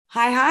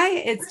Hi,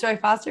 it's Joy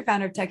Foster,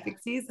 founder of Tech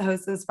Pixies, the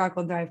host of the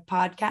Sparkle and Thrive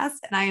podcast.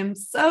 And I am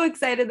so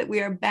excited that we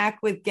are back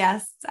with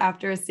guests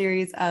after a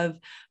series of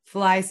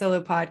Fly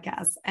Solo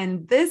podcasts.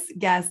 And this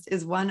guest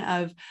is one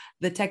of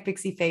the Tech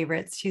Pixie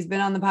favorites. She's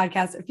been on the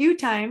podcast a few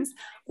times.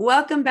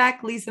 Welcome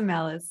back, Lisa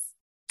Mellis.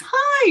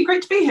 Hi,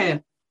 great to be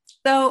here.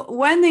 So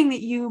one thing that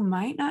you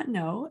might not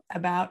know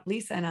about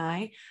Lisa and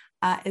I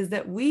is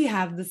that we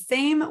have the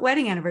same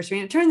wedding anniversary.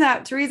 And it turns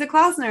out Teresa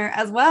Klausner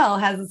as well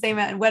has the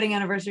same wedding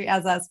anniversary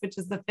as us, which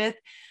is the 5th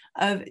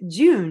of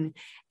June.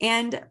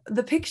 And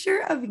the picture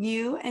of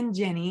you and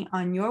Jenny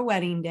on your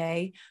wedding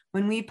day,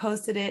 when we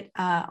posted it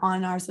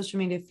on our social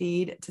media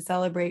feed to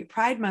celebrate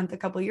Pride Month a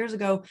couple of years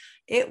ago,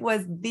 it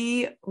was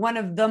one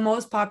of the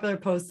most popular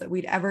posts that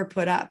we'd ever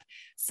put up.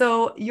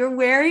 So you're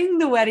wearing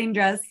the wedding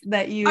dress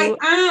that you... I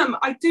am.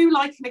 I do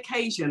like an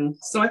occasion.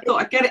 So I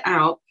thought I'd get it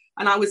out.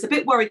 And I was a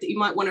bit worried that you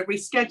might want to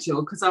reschedule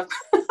because I've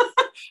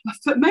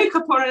put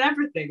makeup on and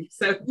everything.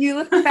 So you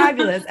look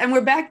fabulous. And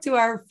we're back to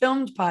our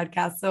filmed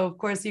podcast. So of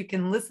course you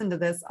can listen to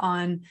this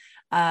on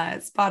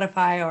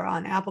Spotify or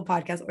on Apple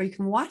Podcasts, or you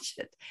can watch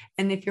it.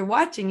 And if you're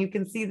watching, you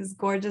can see this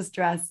gorgeous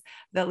dress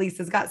that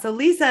Lisa's got. So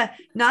Lisa,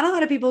 not a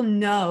lot of people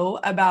know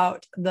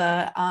about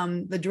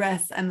the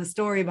dress and the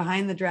story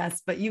behind the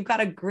dress, but you've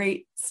got a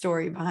great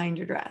story behind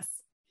your dress.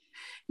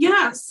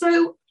 Yeah.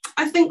 So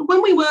I think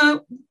when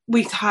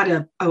we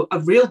had a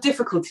real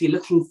difficulty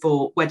looking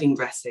for wedding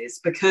dresses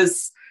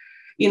because,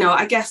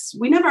 I guess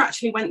we never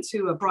actually went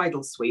to a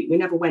bridal suite. We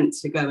never went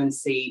to go and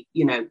see,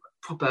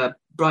 proper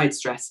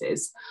bride's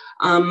dresses.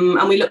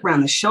 And we looked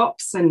around the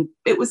shops and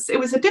it was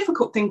a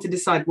difficult thing to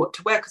decide what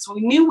to wear because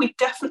we knew we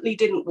definitely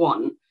didn't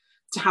want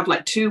to have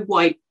like two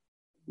white,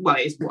 well,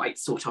 it's white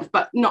sort of,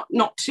 but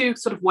not two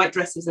sort of white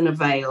dresses and a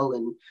veil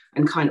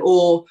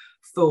or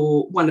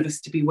for one of us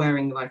to be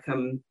wearing like,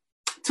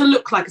 to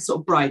look like a sort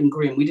of bride and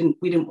groom. We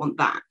didn't want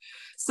that.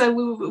 So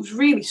we were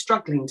really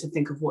struggling to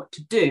think of what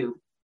to do.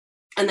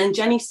 And then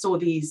Jenny saw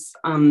these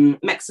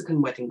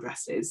Mexican wedding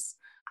dresses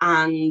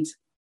and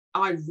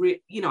I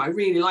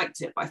really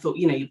liked it, but I thought,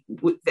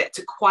 it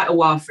took quite a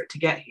while for it to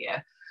get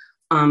here.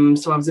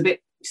 So I was a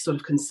bit sort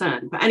of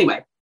concerned. But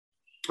anyway,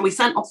 we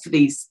sent off for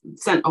these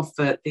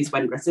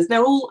wedding dresses.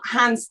 They're all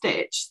hand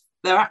stitched.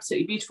 They're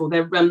absolutely beautiful.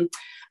 They're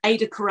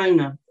Ada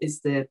Corona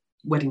is the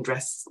wedding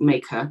dress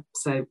maker.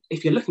 So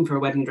if you're looking for a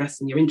wedding dress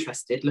and you're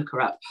interested, look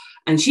her up.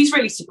 And she's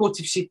really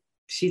supportive.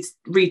 She's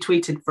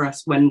retweeted for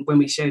us when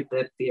we showed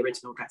the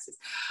original dresses.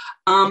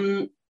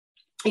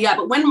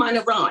 But when mine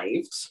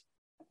arrived,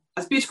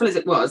 as beautiful as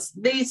it was,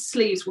 these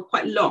sleeves were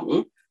quite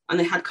long and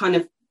they had kind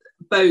of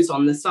bows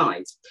on the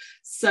sides.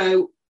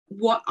 So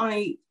what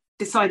I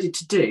decided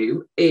to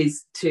do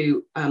is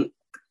to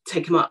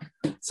take them up.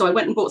 So I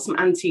went and bought some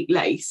antique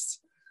lace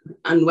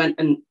and went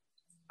and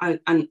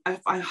I'm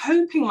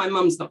hoping my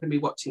mum's not going to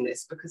be watching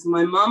this because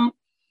my mum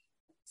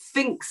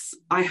thinks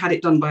I had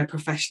it done by a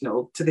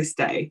professional to this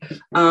day.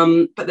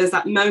 But there's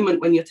that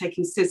moment when you're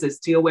taking scissors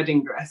to your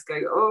wedding dress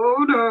going,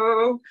 oh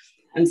no.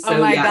 And so, oh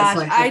my gosh,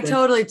 so I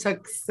totally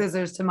took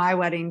scissors to my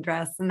wedding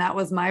dress and that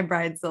was my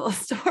bridezilla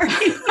story.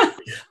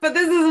 But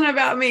this isn't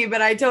about me,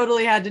 but I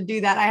totally had to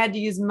do that. I had to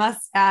use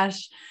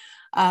mustache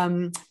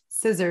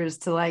scissors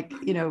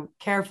to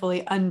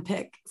carefully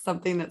unpick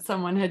something that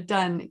someone had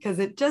done because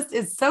it just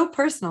is so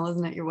personal,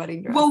 isn't it? Your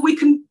wedding dress. Well,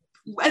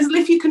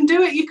 if you can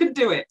do it, you can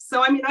do it.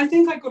 So, I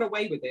think I got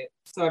away with it.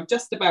 So I've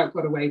just about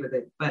got away with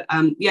it. But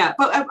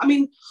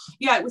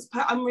it was,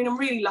 I'm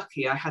really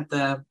lucky. I had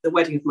the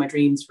wedding of my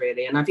dreams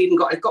really. And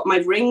I've got my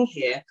ring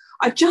here.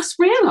 I just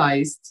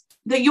realized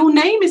that your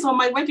name is on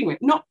my wedding ring,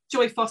 not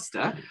Joy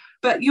Foster,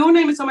 but your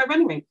name is on my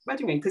wedding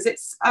ring because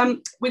it's,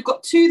 we've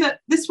got two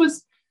this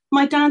was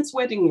my dad's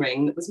wedding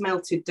ring that was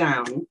melted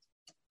down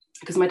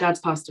because my dad's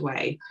passed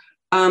away.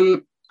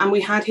 And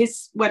we had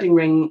his wedding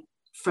ring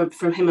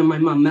from him and my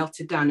mum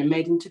melted down and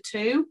made into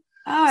two.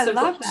 Oh, I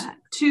love that.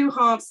 Two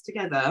halves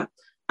together.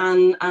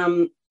 And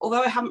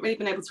although I haven't really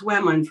been able to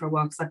wear mine for a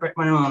while because I broke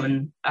my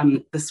arm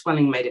and the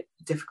swelling made it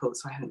difficult,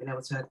 so I haven't been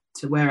able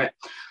to wear it.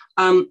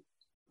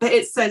 But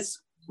it says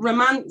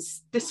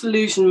romance,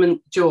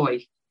 disillusionment,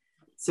 joy.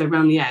 So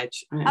around the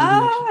edge.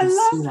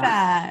 I love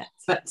that.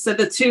 But so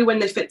the two, when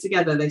they fit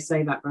together, they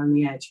say that around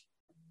the edge.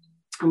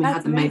 And we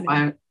had them amazing. made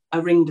by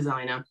a ring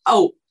designer.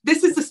 Oh,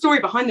 this is the story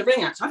behind the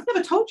ring, actually. I've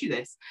never told you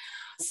this.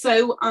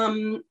 So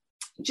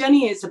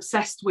Jenny is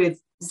obsessed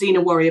with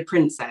Xena Warrior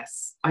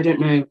Princess. I don't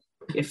know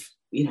if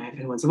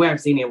anyone's aware of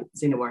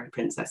Xena Warrior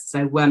Princess.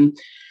 So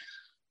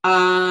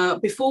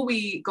before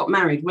we got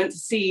married, we went to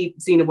see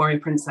Xena Warrior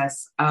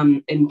Princess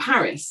in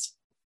Paris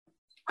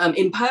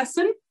in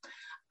person.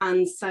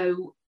 And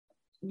so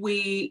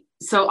I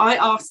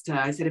asked her,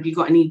 I said, have you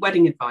got any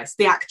wedding advice?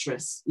 The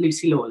actress,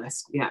 Lucy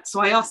Lawless. Yeah.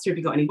 So I asked her, have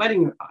you got any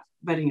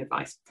wedding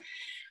advice?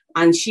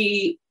 And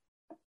she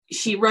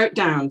wrote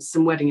down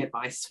some wedding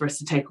advice for us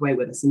to take away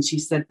with us. And she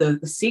said the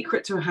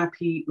secret to a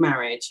happy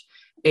marriage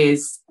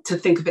is to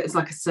think of it as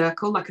like a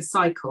circle, like a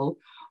cycle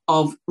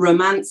of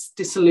romance,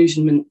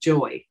 disillusionment,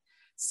 joy.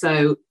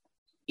 So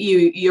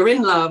you're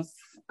in love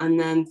and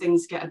then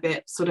things get a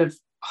bit sort of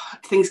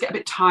things get a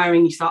bit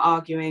tiring, you start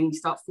arguing, you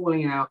start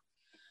falling out,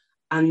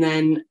 and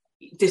then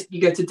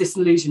you go to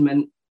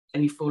disillusionment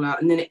and you fall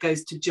out, and then it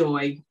goes to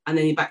joy, and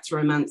then you're back to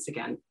romance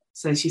again.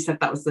 So she said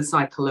that was the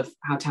cycle of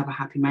how to have a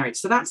happy marriage.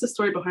 So that's the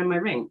story behind my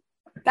ring.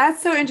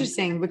 That's so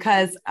interesting,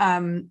 because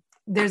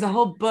there's a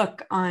whole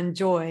book on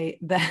joy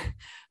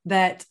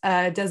that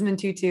Desmond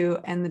Tutu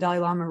and the Dalai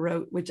Lama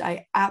wrote, which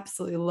I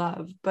absolutely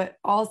love. But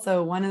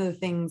also, one of the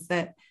things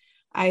that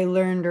I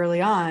learned early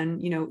on,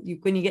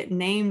 when you get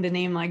named a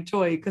name like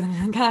joy, because I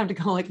kind of have to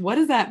go like, what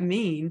does that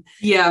mean?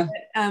 Yeah.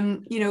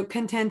 But,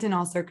 content in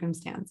all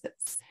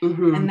circumstances.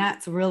 Mm-hmm. And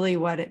that's really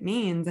what it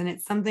means. And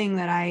it's something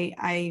that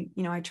I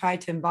try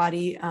to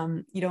embody.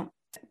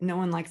 No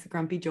one likes a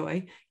grumpy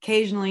joy.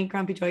 Occasionally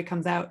grumpy joy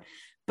comes out,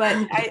 but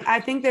I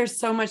think there's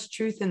so much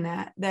truth in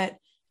that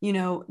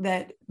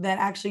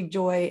actually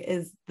joy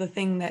is the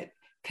thing that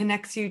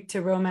connects you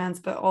to romance,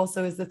 but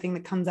also is the thing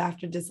that comes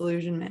after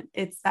disillusionment.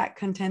 It's that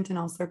content in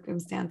all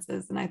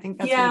circumstances. And I think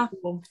that's really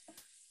cool.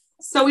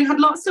 So we had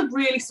lots of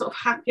really sort of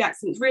happy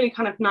accidents, really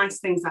kind of nice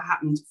things that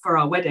happened for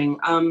our wedding.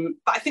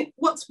 But I think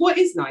what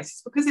is nice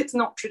is because it's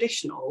not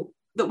traditional,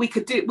 that we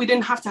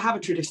didn't have to have a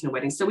traditional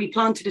wedding. So we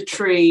planted a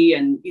tree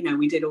and,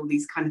 we did all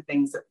these kind of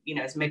things that,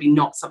 is maybe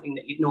not something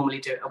that you'd normally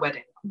do at a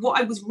wedding. What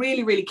I was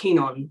really, really keen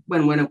on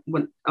when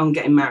on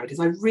getting married is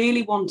I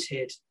really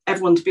wanted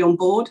everyone to be on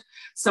board.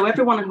 So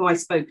everyone who I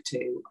spoke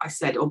to, I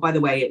said, oh, by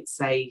the way,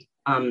 it's a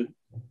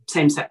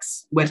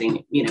same-sex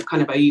wedding,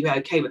 kind of, are you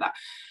okay with that?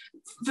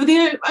 For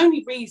the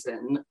only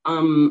reason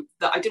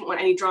that I didn't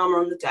want any drama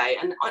on the day.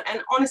 And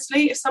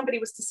honestly, if somebody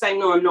was to say,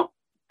 no,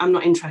 I'm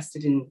not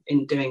interested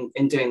in doing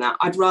that,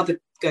 I'd rather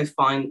I'll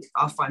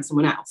find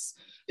someone else.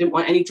 Didn't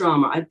want any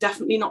drama. I'm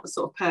definitely not the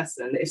sort of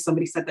person that if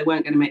somebody said they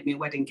weren't going to make me a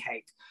wedding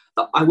cake,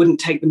 that I wouldn't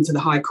take them to the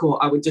High Court.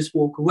 I would just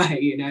walk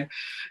away,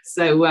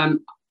 So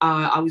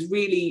I was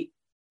really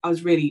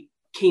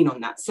keen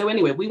on that. So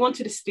anyway, we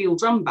wanted a steel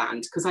drum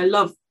band because I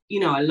love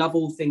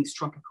all things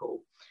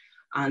tropical.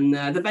 And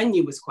the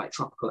venue was quite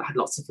tropical. It had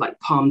lots of like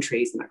palm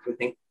trees and that kind of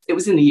thing. It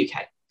was in the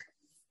UK.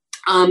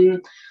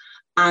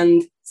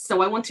 And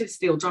so I wanted a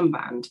steel drum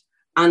band,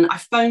 and I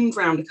phoned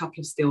round a couple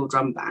of steel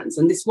drum bands,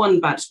 and this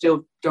one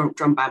steel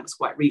drum band was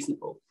quite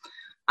reasonable.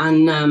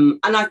 And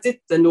I did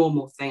the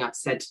normal thing. I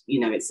said,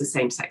 it's a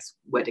same-sex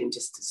wedding,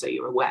 just so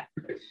you're aware.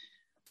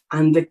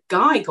 And the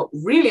guy got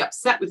really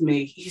upset with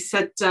me. He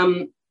said,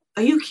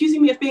 are you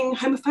accusing me of being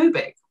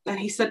homophobic? And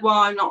he said, well,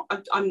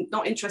 I'm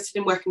not interested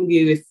in working with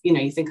you if,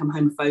 you think I'm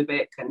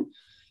homophobic. And,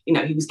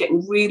 he was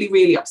getting really,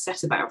 really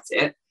upset about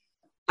it.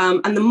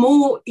 And the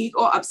more he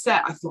got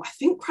upset, I thought, I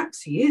think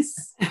perhaps he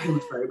is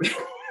homophobic.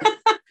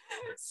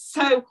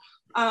 So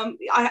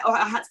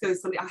I had to go with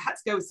somebody. I had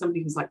to go with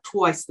somebody who's like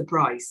twice the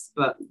price,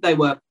 but they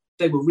were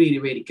really,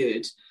 really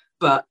good.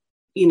 But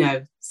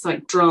it's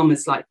like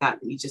dramas like that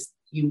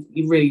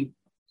you really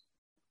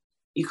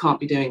can't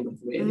be doing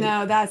with, really.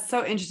 No, that's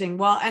so interesting.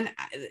 Well, and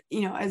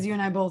as you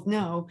and I both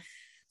know,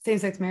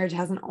 same-sex marriage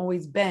hasn't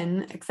always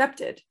been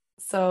accepted.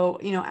 So,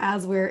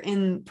 as we're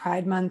in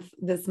Pride Month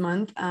this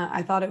month,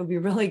 I thought it would be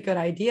a really good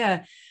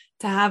idea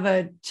to have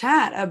a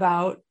chat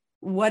about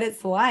what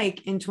it's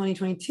like in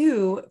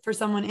 2022 for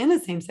someone in a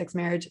same-sex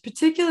marriage,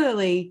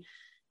 particularly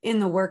in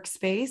the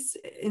workspace.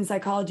 In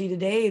Psychology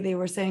Today, they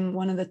were saying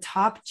one of the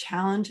top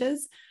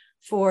challenges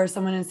for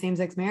someone in a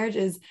same-sex marriage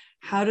is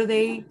how do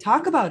they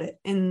talk about it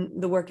in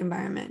the work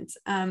environment?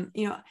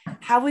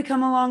 Have we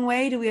come a long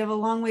way? Do we have a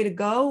long way to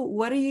go?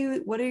 What are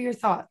your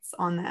thoughts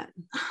on that?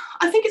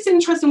 I think it's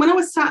interesting. When I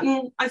was sat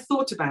and I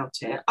thought about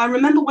it, I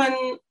remember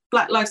when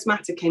Black Lives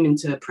Matter came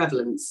into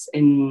prevalence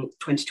in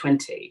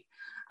 2020.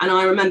 And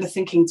I remember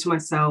thinking to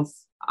myself,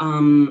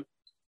 I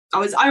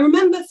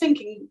remember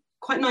thinking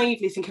quite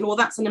naively thinking, well,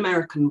 that's an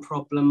American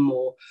problem,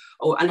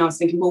 and I was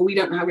thinking, well, we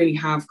don't really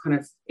have kind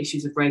of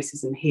issues of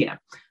racism here.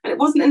 And it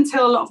wasn't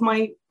until a lot of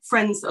my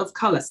friends of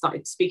colour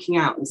started speaking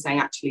out and saying,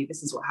 actually,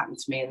 this is what happened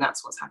to me, and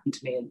that's what's happened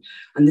to me,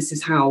 and this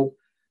is how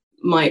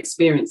my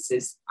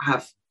experiences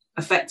have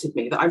affected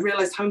me, that I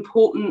realised how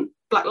important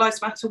Black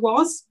Lives Matter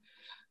was.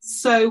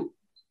 So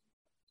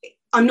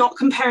I'm not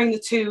comparing the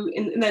two,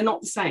 and they're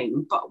not the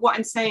same. But what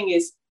I'm saying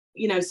is,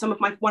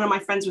 one of my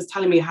friends was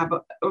telling me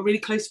how a really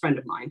close friend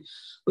of mine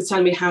was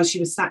telling me how she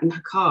was sat in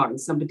her car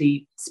and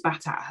somebody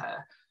spat at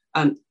her,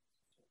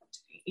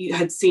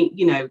 had seen,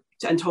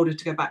 and told her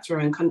to go back to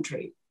her own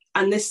country.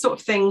 And this sort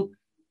of thing,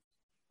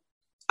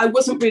 I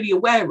wasn't really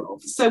aware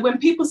of. So when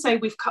people say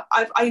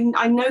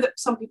I know that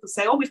some people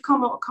say, oh, we've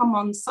come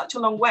on such a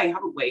long way,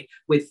 haven't we,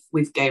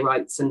 with gay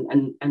rights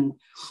and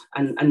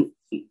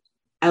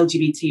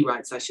LGBT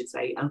rights, I should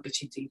say,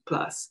 LGBT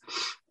plus.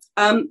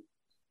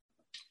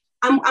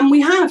 And we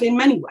have in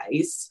many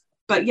ways,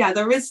 but yeah,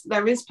 there is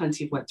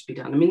plenty of work to be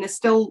done. I mean, there's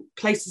still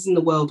places in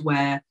the world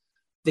where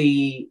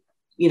the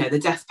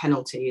death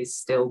penalty is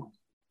still,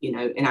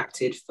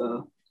 enacted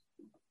for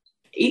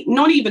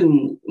not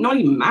even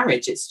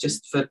marriage. It's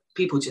just for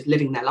people just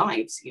living their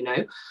lives,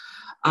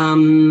 I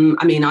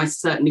mean, I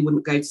certainly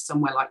wouldn't go to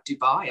somewhere like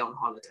Dubai on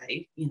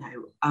holiday. You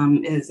know,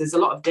 there's a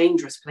lot of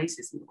dangerous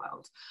places in the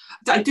world.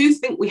 I do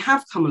think we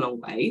have come a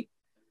long way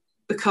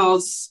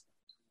because,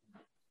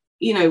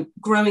 you know,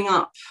 growing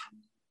up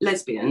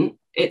lesbian,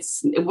 it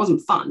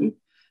wasn't fun.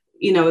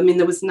 You know, I mean,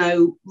 there was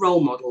no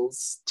role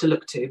models to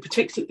look to,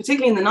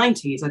 particularly in the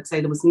 90s. I'd say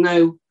there was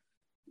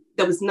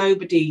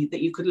nobody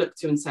that you could look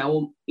to and say,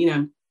 oh, you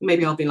know,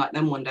 maybe I'll be like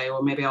them one day,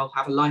 or maybe I'll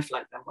have a life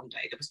like them one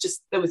day. There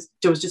was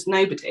just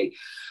nobody.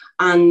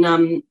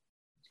 And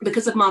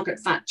because of Margaret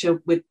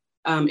Thatcher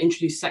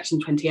introduced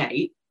Section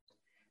 28,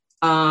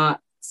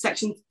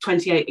 Section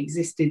 28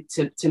 existed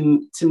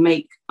to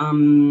make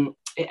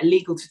it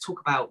illegal to talk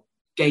about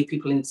gay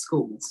people in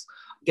schools,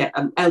 get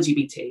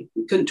LGBT.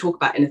 You couldn't talk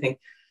about anything,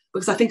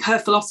 because I think her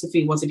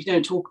philosophy was, if you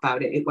don't talk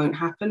about it, it won't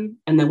happen,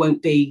 and there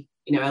won't be,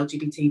 you know,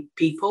 LGBT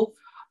people.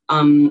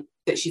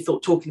 That she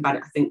thought talking about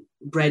it, I think,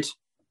 bred,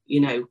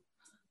 you know,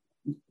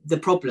 the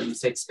problem,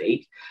 so to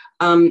speak.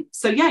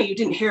 So yeah, you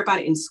didn't hear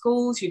about it in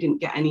schools, you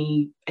didn't get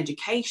any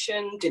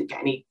education, didn't get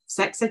any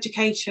sex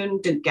education,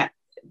 didn't get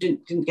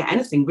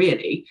anything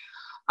really.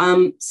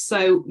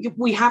 So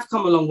we have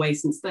come a long way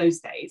since those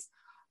days.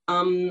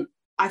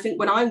 I think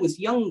when I was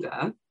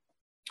younger,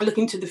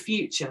 looking to the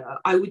future,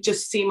 I would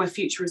just see my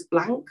future as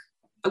blank.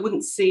 I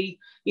wouldn't see,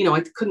 you know,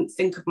 I couldn't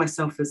think of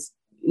myself as,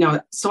 you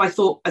know, so I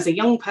thought as a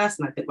young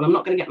person, I think, well, I'm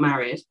not going to get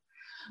married.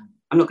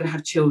 I'm not going to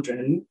have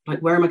children. Like,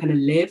 where am I going to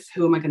live?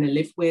 Who am I going to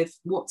live with?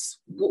 What?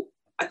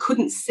 I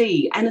couldn't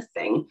see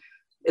anything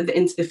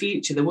into the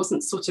future. There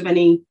wasn't sort of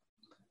any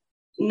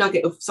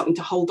nugget of something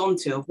to hold on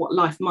to of what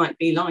life might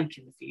be like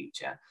in the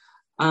future.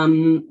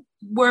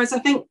 Whereas I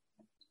think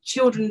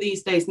children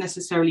these days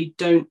necessarily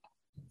don't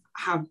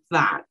have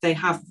that.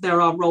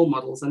 There are role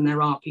models and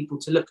there are people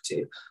to look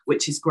to,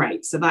 which is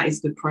great. So that is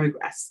good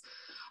progress.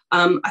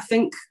 I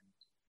think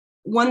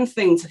one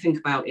thing to think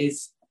about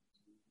is,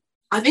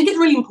 I think it's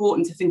really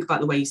important to think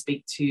about the way you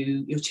speak to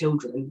your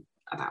children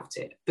about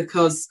it,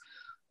 because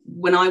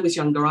when I was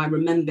younger, I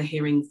remember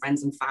hearing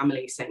friends and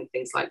family saying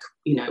things like,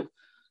 you know,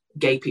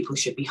 gay people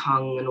should be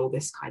hung and all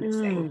this kind of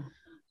thing.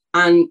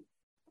 And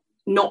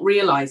not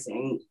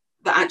realizing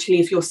that actually,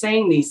 if you're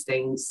saying these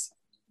things,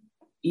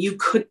 you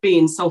could be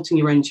insulting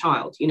your own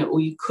child, you know, or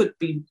you could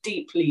be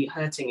deeply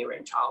hurting your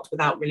own child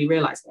without really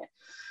realizing it.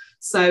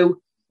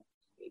 So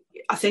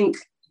I think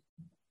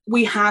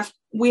we have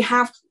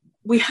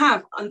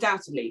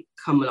undoubtedly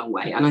come a long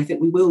way, and I think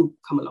we will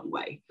come a long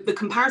way. The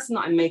comparison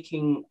that I'm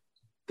making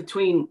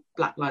between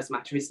Black Lives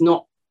Matter is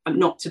not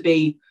to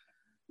be,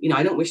 you know,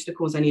 I don't wish to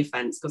cause any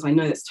offense, because I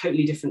know that's a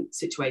totally different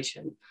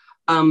situation.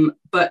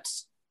 But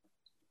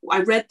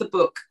I read the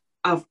book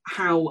of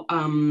how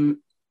to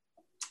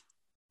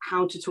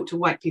talk to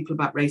white people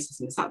about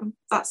racism.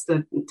 That's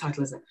the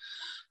title, isn't it?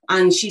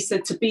 And she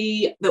said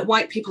that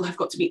white people have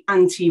got to be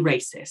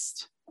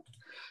anti-racist.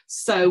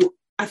 So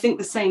I think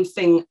the same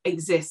thing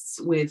exists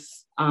with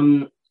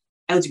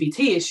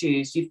LGBT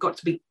issues. You've got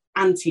to be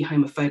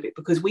anti-homophobic,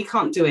 because we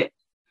can't do it.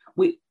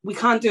 We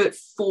can't do it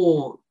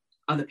for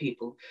other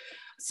people.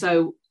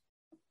 So,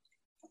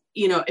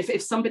 you know,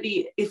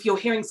 if you're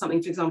hearing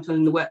something, for example,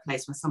 in the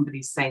workplace where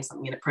somebody's saying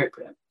something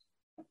inappropriate,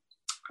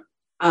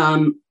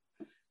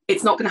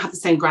 it's not going to have the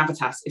same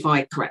gravitas if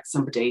I correct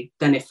somebody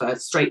than if a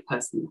straight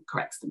person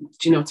corrects them.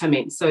 Do you know what I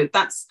mean? So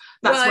that's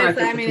where I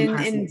think the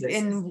comparison exists.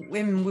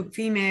 In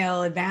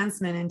female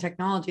advancement in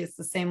technology, it's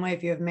the same way.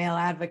 If you have male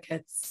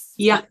advocates,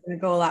 yeah, it's going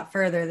to go a lot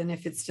further than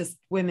if it's just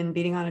women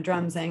beating on a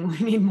drum saying we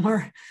need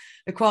more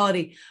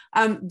equality.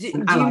 Do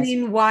you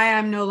mean Why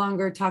I'm No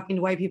Longer Talking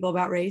to White People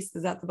About Race?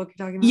 Is that the book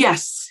you're talking about?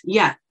 Yes,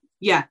 yeah,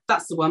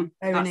 that's the one.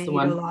 That's the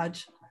one.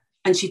 Lodge.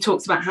 And she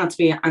talks about how to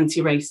be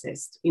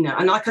anti-racist, you know.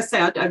 And like I say,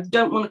 I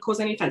don't want to cause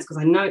any offense, because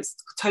I know it's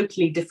a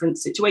totally different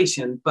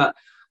situation. But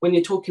when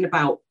you're talking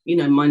about, you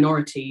know,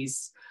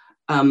 minorities,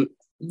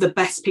 the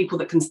best people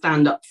that can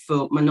stand up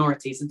for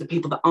minorities are the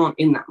people that aren't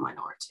in that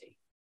minority.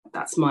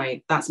 That's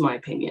my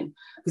opinion,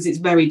 because it's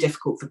very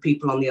difficult for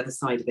people on the other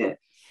side of it,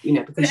 you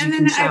know, because you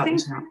can shout and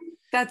shout.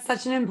 That's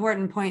such an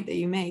important point that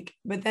you make.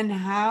 But then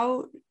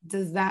how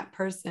does that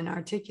person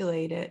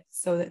articulate it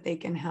so that they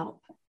can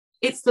help?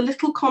 It's the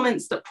little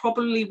comments that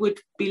probably would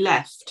be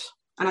left.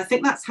 And I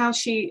think that's how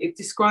she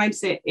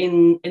describes it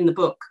in the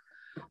book.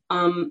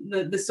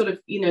 The sort of,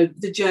 you know,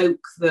 the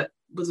joke that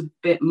was a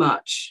bit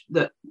much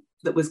that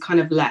was kind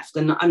of left.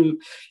 And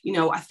you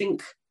know, I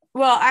think.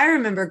 Well, I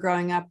remember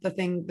growing up, the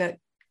thing that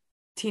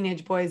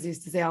teenage boys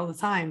used to say all the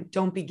time,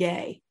 don't be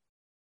gay.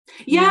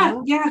 Yeah,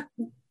 yeah.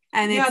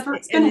 And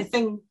it's been a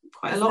thing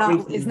quite a lot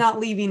recently. It's not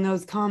leaving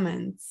those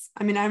comments.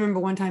 I mean, I remember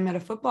one time at a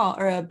football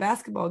or a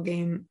basketball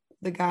game,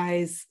 the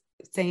guys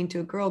saying to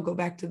a girl, go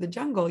back to the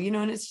jungle, you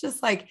know. And it's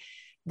just like,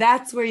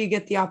 that's where you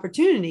get the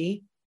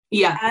opportunity,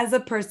 yeah, as a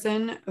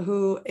person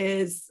who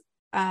is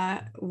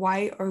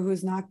white or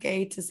who's not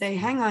gay, to say,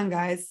 hang on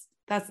guys,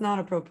 that's not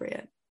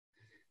appropriate.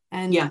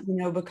 And you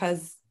know,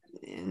 because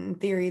in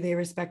theory they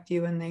respect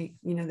you and they,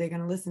 you know, they're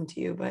going to listen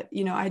to you. But,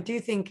 you know, I do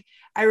think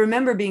I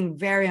remember being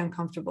very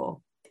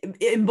uncomfortable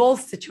in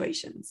both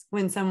situations,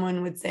 when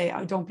someone would say,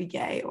 oh, don't be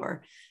gay,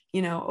 or,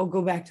 oh,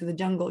 go back to the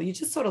jungle, you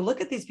just sort of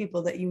look at these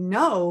people that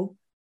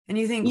and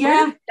you think,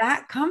 where did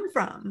that come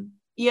from?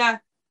 Yeah.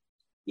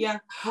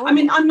 I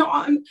mean, I'm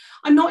not in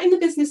the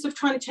business of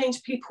trying to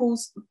change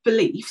people's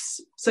beliefs.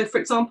 So for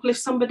example, if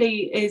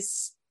somebody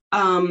is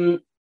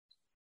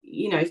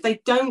if they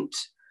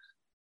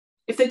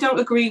don't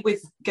agree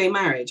with gay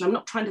marriage, I'm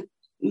not trying to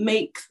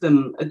make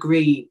them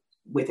agree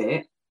with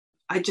it.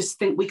 I just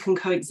think we can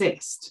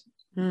coexist.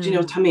 Do you know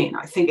what I mean?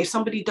 I think if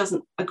somebody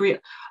doesn't agree,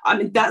 I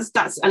mean, that's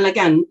and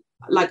again,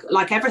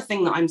 like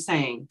everything that I'm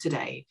saying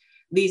today,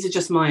 these are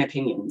just my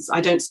opinions.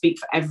 I don't speak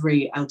for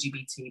every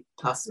LGBT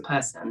plus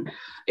person.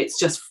 It's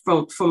just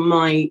from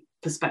my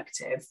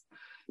perspective.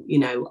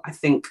 I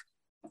think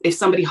if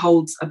somebody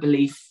holds a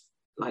belief,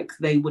 like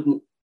they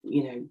wouldn't,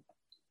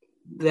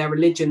 their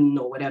religion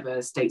or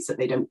whatever states that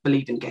they don't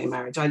believe in gay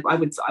marriage, I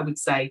would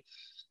say,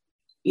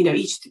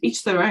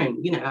 each their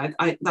own.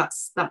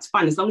 That's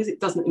fine, as long as it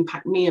doesn't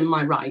impact me and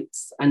my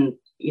rights, and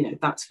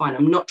that's fine.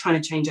 I'm not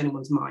trying to change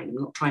anyone's mind.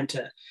 I'm not trying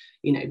to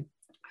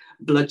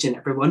bludgeon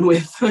everyone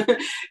with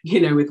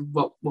with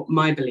what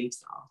my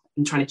beliefs are,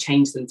 and trying to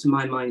change them to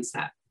my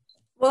mindset.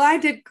 Well, I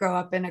did grow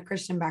up in a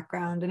Christian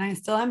background, and I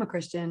still am a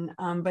Christian,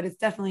 but it's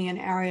definitely an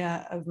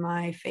area of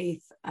my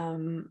faith,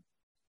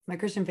 my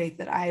Christian faith,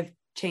 that I've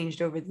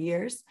changed over the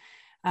years,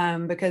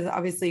 because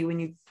obviously when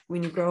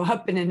you grow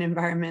up in an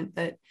environment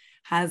that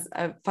has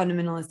a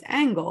fundamentalist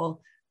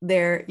angle,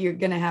 you're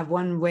going to have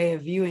one way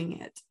of viewing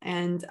it.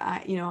 And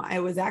I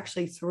was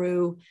actually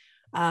through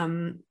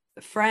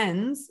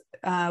friends,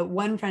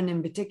 one friend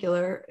in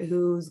particular,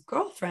 whose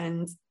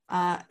girlfriend,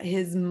 her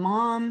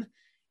mom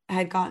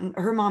had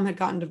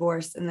gotten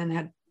divorced, and then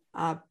had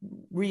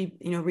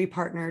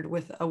repartnered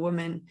with a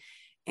woman.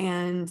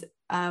 And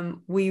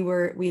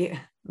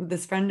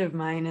this friend of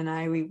mine and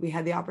I, we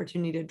had the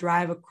opportunity to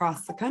drive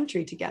across the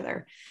country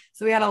together.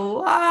 So we had a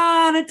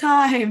lot of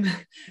time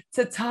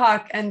to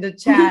talk and to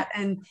chat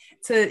and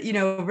to,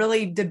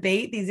 really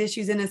debate these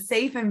issues in a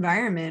safe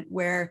environment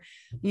where,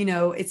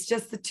 it's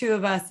just the two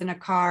of us in a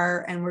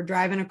car and we're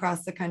driving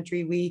across the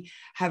country. We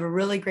have a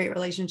really great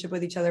relationship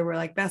with each other. We're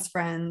like best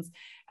friends.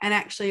 And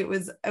actually it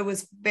was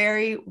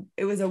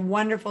a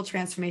wonderful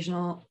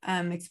transformational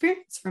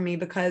experience for me,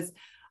 because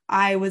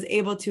I was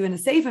able to, in a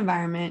safe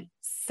environment,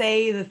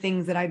 say the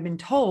things that I'd been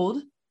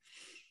told,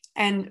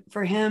 and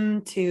for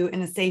him to,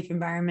 in a safe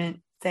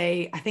environment,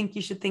 say, I think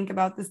you should think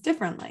about this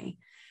differently.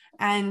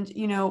 And,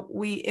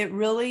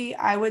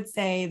 I would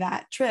say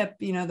that trip,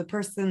 the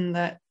person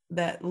that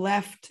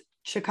left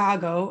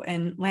Chicago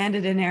and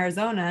landed in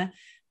Arizona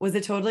was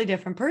a totally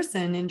different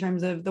person in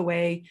terms of the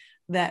way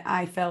that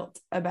I felt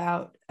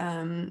about,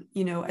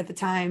 at the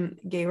time,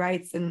 gay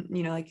rights and,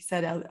 like you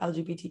said,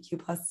 LGBTQ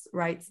plus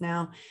rights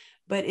now.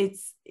 But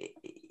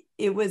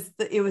it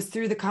was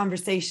through the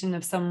conversation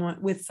of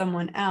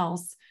someone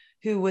else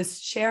who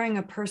was sharing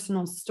a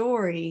personal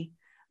story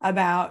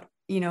about,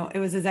 it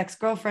was his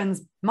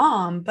ex-girlfriend's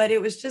mom, but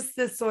it was just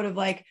this sort of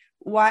like,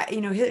 why,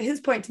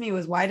 his point to me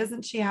was, why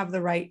doesn't she have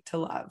the right to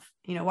love?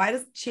 Why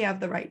doesn't she have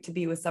the right to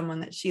be with someone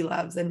that she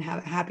loves and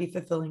have a happy,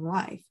 fulfilling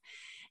life?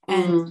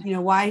 And,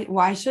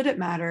 why should it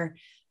matter,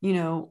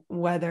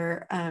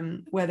 whether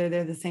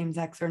they're the same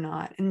sex or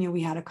not? And,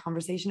 we had a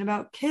conversation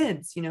about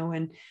kids,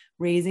 and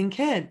raising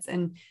kids.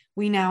 And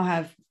we now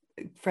have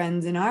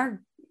friends in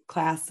our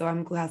class. So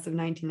I'm class of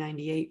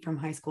 1998 from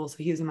high school. So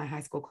he was in my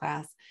high school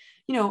class,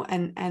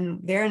 and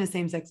they're in a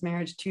same-sex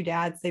marriage, two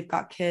dads, they've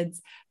got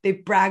kids. They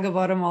brag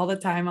about them all the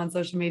time on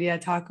social media,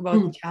 talk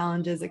about the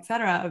challenges, et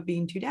cetera, of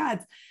being two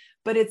dads.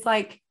 But it's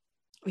like,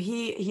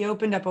 he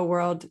opened up a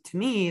world to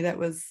me that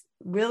was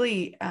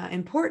really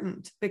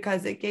important,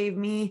 because it gave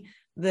me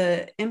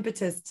the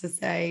impetus to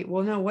say,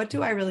 well, no, what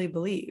do I really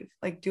believe?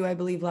 Like, do I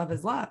believe love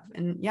is love?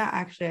 And yeah,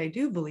 actually, I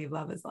do believe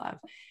love is love.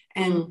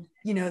 And,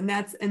 and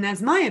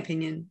that's my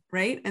opinion.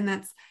 Right.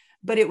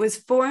 But it was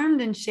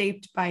formed and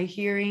shaped by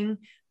hearing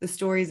the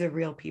stories of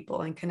real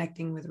people and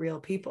connecting with real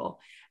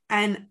people.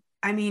 And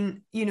I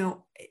mean,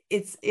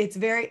 it's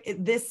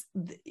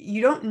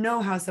you don't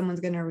know how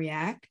someone's going to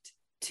react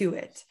to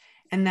it.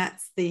 And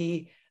that's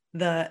I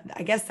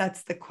guess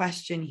that's the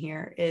question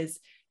here is,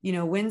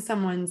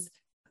 when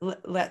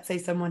let's say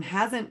someone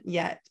hasn't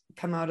yet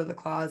come out of the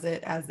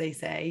closet, as they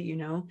say,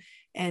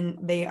 and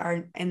they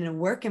are in a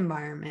work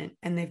environment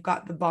and they've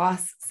got the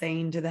boss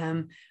saying to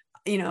them,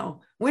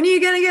 when are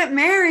you going to get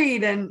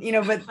married? And,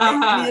 but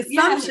the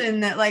assumption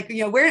that like,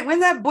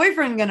 when's that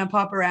boyfriend going to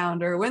pop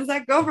around, or when's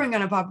that girlfriend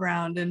going to pop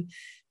around? And,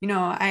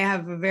 I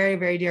have a very,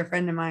 very dear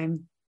friend of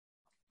mine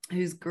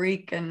who's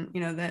Greek, and,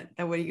 that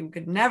he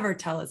could never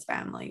tell his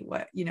family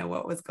what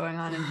was going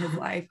on in his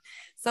life.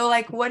 So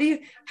like,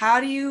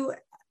 how do you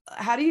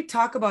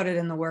talk about it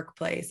in the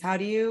workplace? How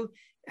do you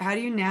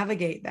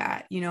navigate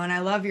that? And I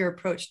love your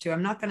approach too.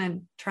 I'm not going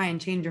to try and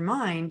change your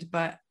mind,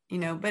 but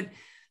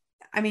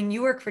I mean,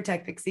 you work for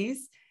Tech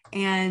Pixies,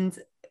 and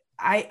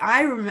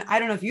I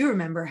don't know if you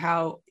remember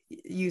how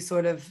you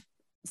sort of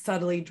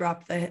subtly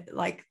drop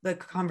the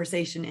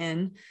conversation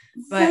in,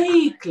 but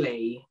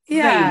vaguely.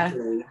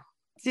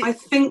 I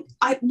think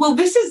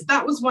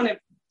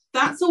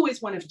that's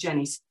always one of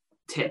Jenny's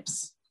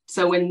tips.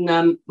 So when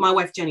my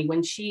wife Jenny,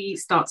 when she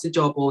starts a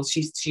job or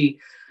she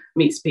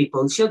meets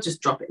people, she'll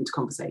just drop it into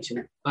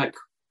conversation, like,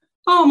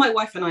 oh, my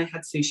wife and I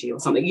had sushi or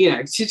something,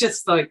 she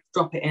just like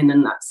drop it in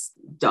and that's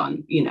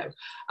done,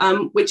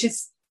 which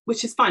is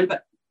fine,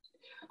 but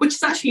which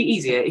is actually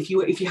easier if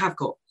you have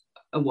got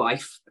a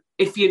wife.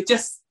 If you've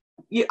just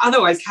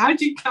otherwise, how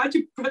do you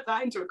put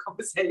that into a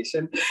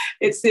conversation?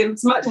 It's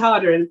much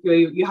harder if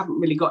you haven't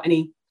really got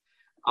any.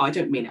 Oh, I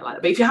don't mean it like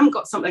that, but if you haven't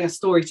got a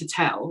story to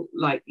tell,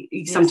 like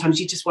sometimes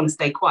you just want to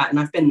stay quiet. And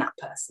I've been that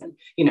person.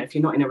 If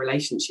you're not in a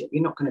relationship,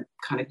 you're not going to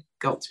kind of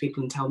go up to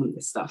people and tell them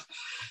this stuff.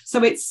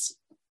 So it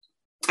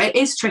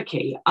is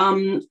tricky.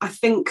 I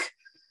think.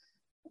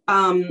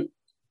 But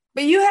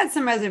you had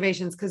some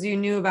reservations because you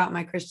knew about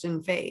my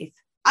Christian faith.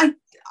 I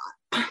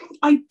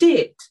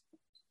did.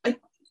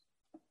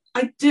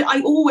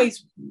 I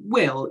always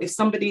will if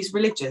somebody's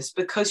religious,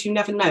 because you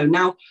never know.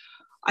 Now,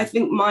 I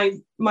think my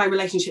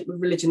relationship with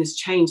religion has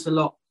changed a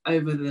lot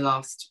over the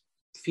last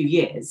few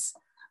years,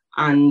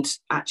 and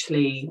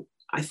actually,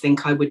 I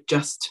think I would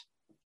just.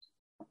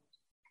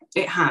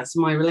 It has.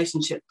 My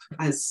relationship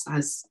has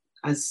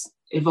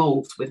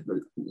evolved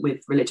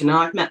with religion, and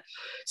I've met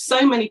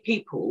so many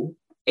people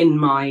in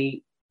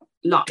my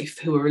life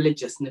who are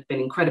religious and have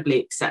been incredibly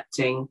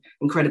accepting,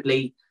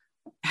 incredibly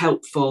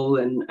helpful,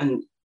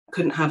 and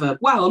couldn't have a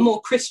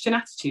more Christian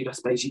attitude, I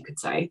suppose you could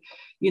say.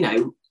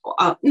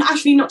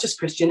 Actually, not just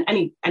Christian,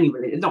 any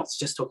religion, not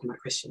just talking about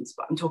Christians,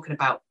 but I'm talking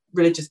about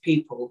religious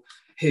people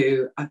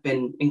who have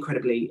been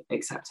incredibly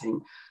accepting.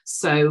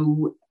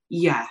 So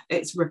yeah,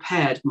 it's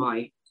repaired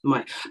my.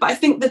 But I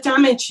think the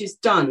damage is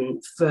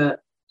done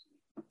for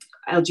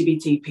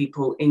LGBT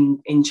people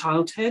in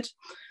childhood.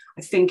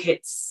 I think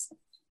it's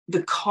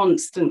the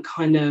constant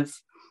kind of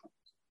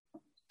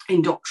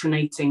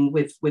indoctrinating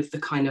with the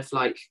kind of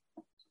like,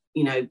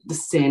 the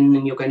sin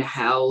and you're going to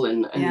hell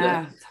and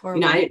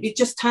it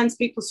just turns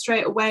people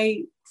straight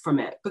away from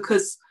it,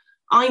 because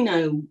I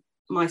know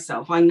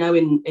myself, I know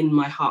in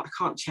my heart, I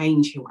can't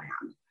change who I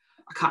am.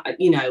 I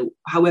can't,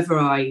 however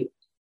I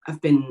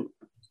have been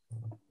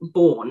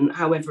born,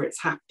 however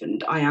it's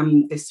happened, I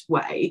am this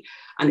way,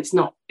 and it's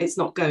not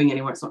going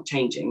anywhere, it's not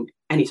changing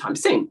anytime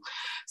soon.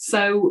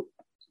 So,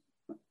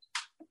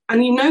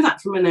 and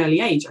that from an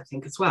early age, I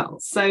think, as well.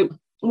 So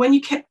when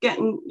you kept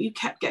getting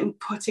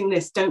putting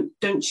this, don't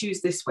choose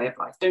this way of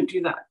life, don't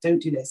do that,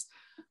 don't do this,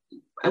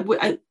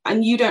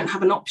 and you don't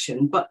have an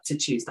option but to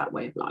choose that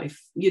way of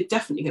life, you're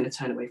definitely going to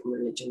turn away from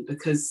religion,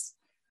 because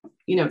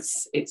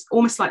it's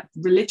almost like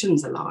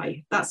religion's a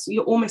lie.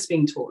 You're almost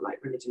being taught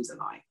like religion's a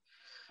lie.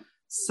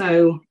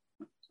 So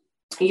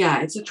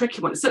yeah, it's a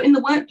tricky one. So in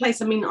the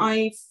workplace, I mean,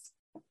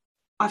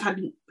 I've had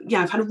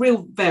a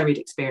real varied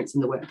experience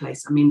in the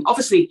workplace. I mean,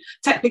 obviously,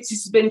 Tech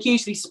Pixies has been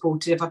hugely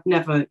supportive. I've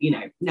never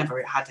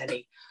had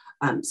any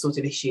sort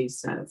of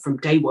issues from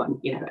day one,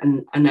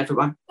 and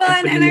everyone.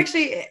 Well, and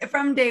actually,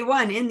 from day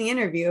one in the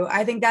interview,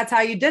 I think that's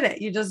how you did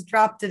it. You just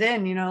dropped it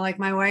in, like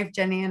my wife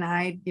Jenny and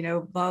I,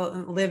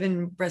 live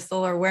in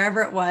Bristol or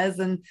wherever it was.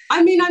 And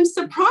I mean, I'm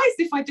surprised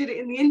if I did it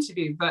in the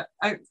interview, but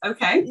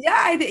okay.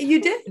 Yeah,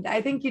 you did.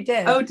 I think you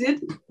did. Oh,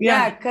 did?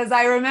 Yeah, because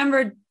I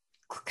remembered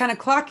kind of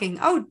clocking,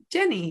 oh,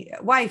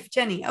 wife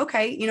Jenny,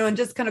 okay, and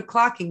just kind of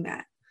clocking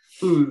that.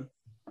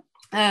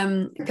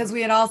 Because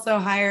we had also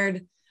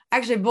hired,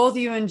 actually both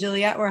you and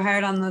Juliet were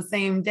hired on the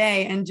same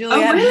day, and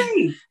Juliet, oh,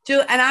 really?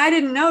 And I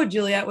didn't know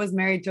Juliet was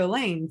married to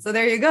Elaine, so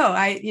there you go.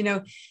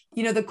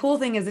 The cool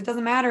thing is it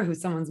doesn't matter who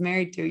someone's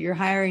married to, you're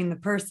hiring the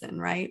person,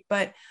 right?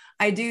 But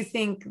I do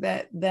think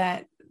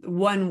that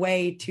one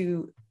way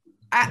to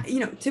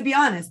be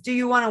honest, do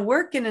you want to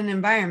work in an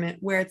environment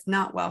where it's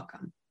not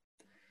welcome?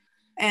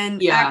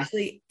 And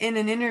actually in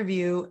an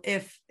interview,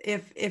 if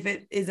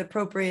it is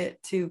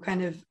appropriate to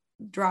kind of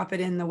drop it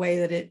in the way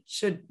that it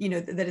should,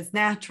 that it's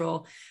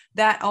natural,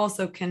 that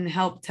also can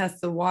help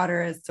test the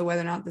water as to whether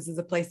or not this is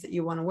a place that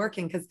you want to work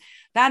in. Because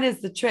that is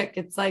the trick.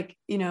 It's like,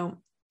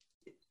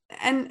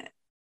 and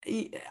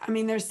I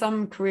mean, there's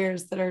some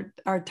careers that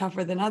are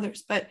tougher than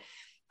others, but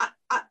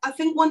I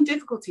think one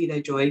difficulty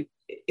though, Joy,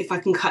 if I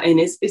can cut in,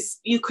 is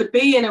you could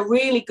be in a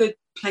really good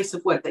place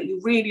of work that you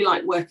really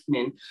like working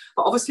in,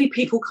 but obviously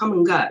people come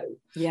and go.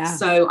 Yeah.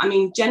 So I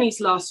mean, Jenny's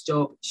last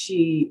job,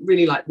 she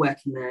really liked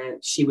working there.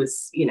 She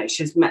was,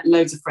 she's met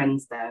loads of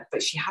friends there,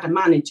 but she had a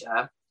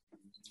manager.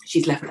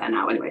 She's left there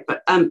now anyway,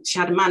 but she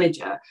had a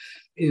manager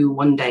who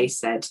one day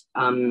said,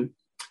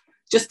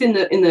 just in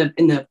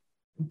the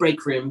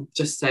break room,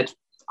 just said,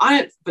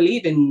 I don't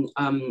believe in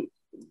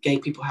gay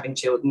people having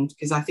children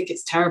because I think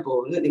it's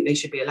terrible. I don't think they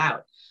should be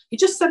allowed. He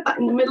just said that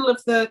in the middle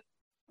of the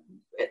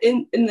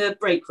in the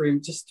break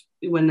room, just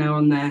when they're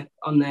on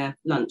their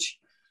lunch,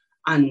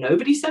 and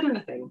nobody said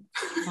anything.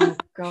 Oh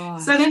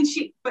God. So then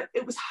but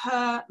it was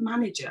her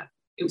manager.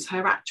 It was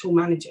her actual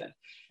manager.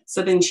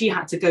 So then she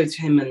had to go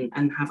to him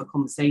and have a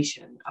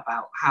conversation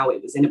about how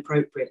it was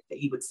inappropriate that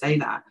he would say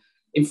that.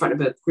 in front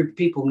of a group of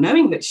people,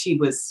 knowing that she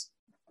was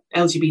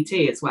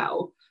LGBT as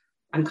well.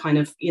 And kind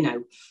of,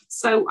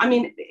 so, I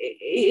mean,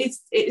 it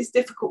is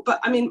difficult.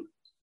 But I mean,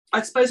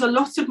 I suppose a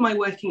lot of my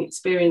working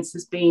experience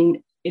has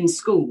been in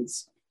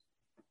schools.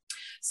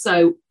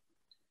 So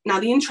now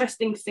the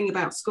interesting thing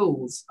about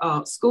schools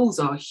are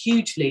a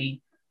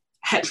hugely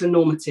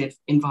heteronormative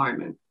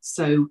environment.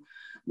 So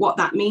what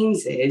that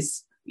means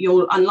is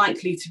you're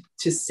unlikely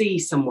to see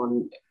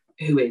someone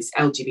who is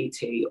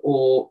LGBT,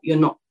 or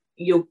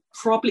you're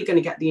probably going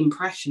to get the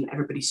impression that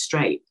everybody's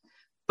straight.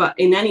 But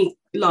in any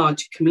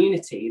large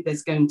community,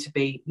 there's going to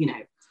be,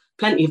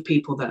 plenty of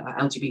people that are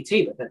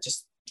LGBT, but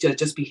that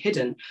just be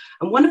hidden.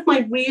 And one of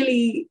my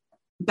really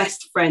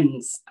best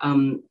friends,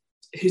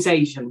 who's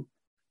Asian,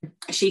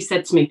 she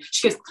said to me,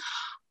 she goes,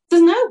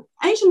 "There's no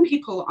Asian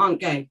people aren't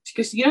gay." She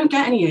goes, "You don't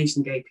get any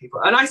Asian gay people."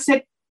 And I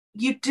said,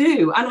 "You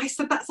do." And I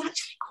said, "That's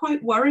actually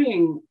quite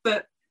worrying,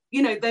 but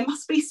there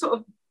must be sort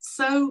of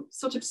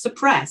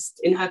suppressed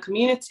in her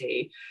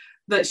community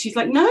that she's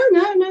like, no,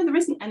 there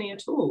isn't any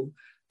at all."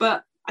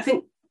 But I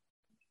think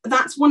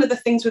that's one of the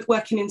things with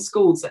working in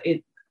schools,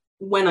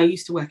 when I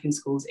used to work in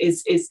schools,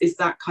 is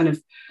that kind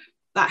of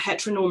that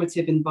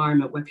heteronormative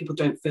environment where people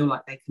don't feel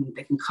like they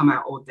can come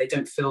out, or they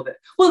don't feel that,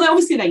 well,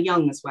 they're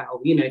young as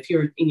well. If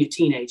you're in your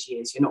teenage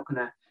years, you're not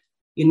gonna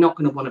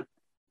want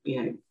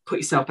to put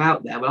yourself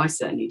out there. Well, I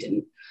certainly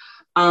didn't.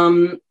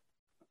 But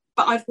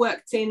I've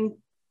worked in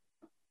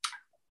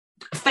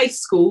faith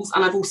schools,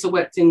 and I've also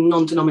worked in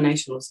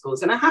non-denominational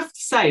schools, and I have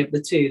to say, of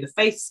the two, the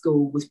faith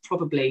school was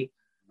probably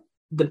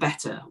the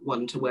better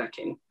one to work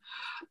in.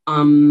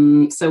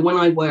 So when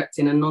I worked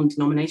in a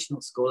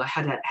non-denominational school, I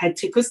had a head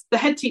teacher, because the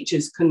head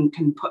teachers can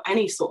put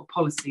any sort of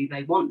policy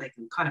they want, they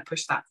can kind of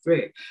push that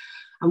through.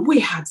 And we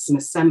had some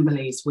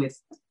assemblies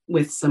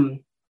with some,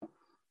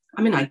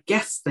 I mean, I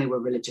guess they were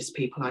religious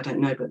people, I don't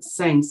know, but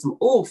saying some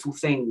awful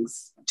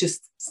things,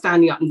 just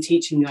standing up and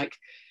teaching, like,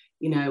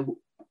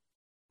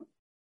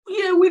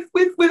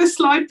 with a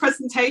slide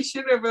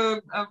presentation of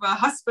a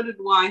husband and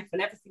wife,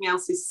 and everything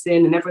else is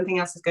sin, and everything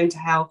else is going to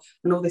hell,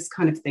 and all this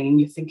kind of thing. And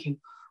you're thinking,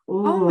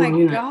 oh my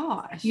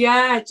gosh.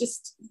 Yeah,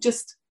 just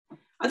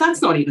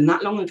that's not even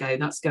that long ago.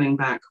 That's going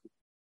back,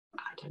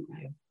 I don't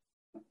know,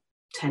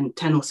 10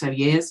 or so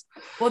years.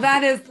 Well,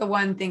 that is the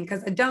one thing,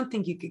 because I don't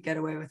think you could get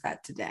away with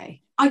that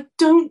today. I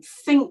don't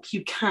think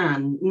you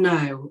can,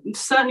 no.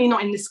 Certainly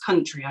not in this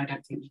country, I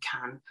don't think you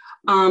can.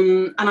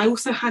 And I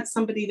also had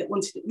somebody that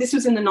this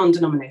was in the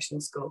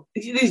non-denominational school,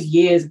 this was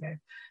years ago,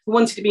 who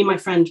wanted to be my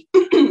friend.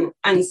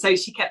 And so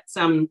she kept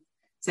saying,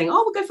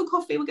 "Oh, we'll go for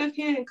coffee, we'll go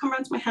here and come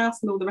around to my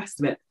house," and all the rest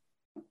of it.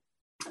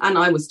 And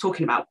I was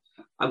talking about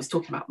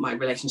my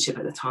relationship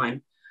at the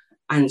time.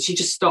 And she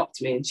just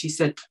stopped me and she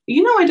said,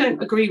 "I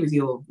don't agree with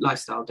your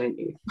lifestyle, don't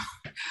you?"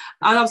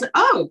 And I was like,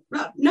 "Oh,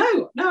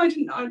 no, I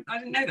didn't know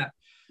that."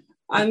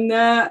 And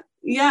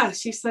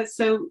she said,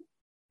 so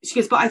she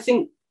goes, "But I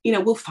think,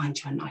 we'll find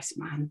you a nice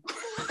man."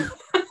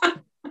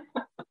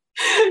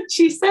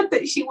 She said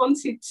that she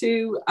wanted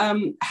to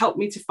help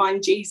me to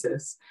find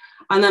Jesus.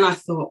 And then I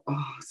thought, but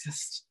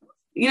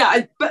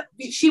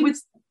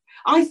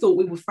I thought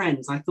we were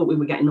friends. I thought we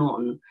were getting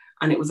on.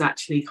 And it was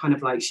actually kind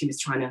of like she was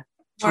trying to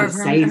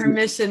save me. Her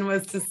mission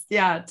was to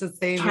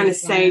save trying to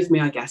save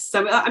me, I guess.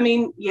 So I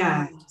mean,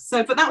 yeah.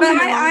 So but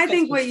I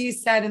think what you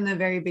said in the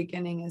very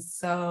beginning is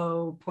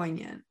so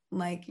poignant.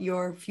 Like,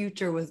 your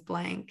future was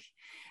blank.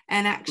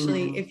 And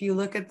actually, if you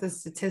look at the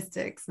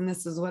statistics, and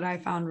this is what I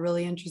found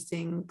really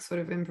interesting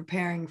sort of in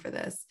preparing for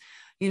this,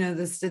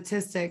 the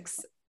statistics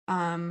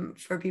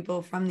for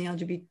people from the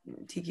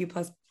LGBTQ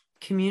plus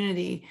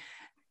community,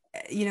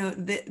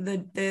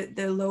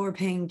 the lower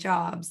paying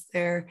jobs,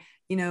 they're,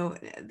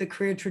 the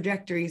career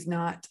trajectory is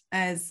not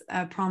as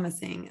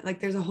promising. Like,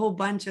 there's a whole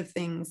bunch of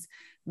things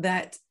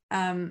that,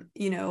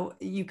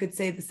 you could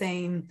say the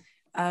same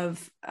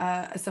of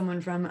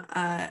someone from,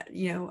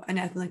 an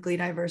ethnically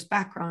diverse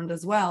background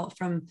as well,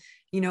 from,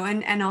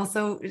 and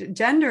also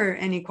gender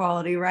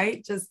inequality,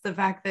 right? Just the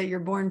fact that you're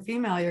born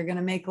female, you're going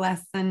to make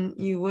less than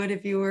you would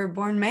if you were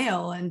born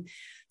male. And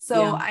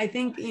so I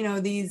think,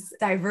 these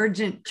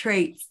divergent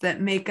traits that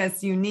make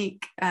us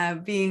unique,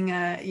 being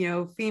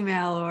a,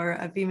 female, or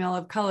a female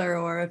of color,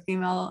 or a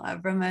female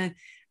from a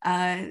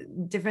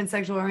different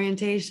sexual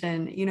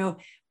orientation,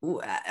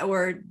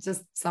 or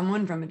just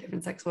someone from a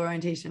different sexual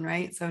orientation,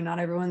 right? So not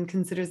everyone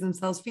considers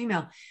themselves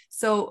female.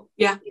 So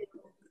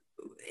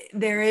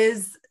there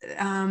is,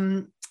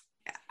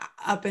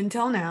 up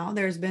until now,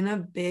 there's been a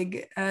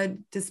big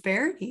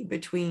disparity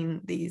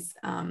between these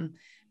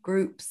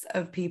groups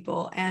of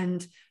people,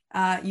 and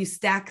you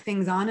stack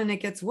things on and it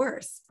gets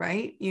worse,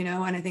 right?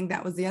 And I think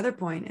that was the other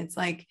point. It's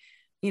like,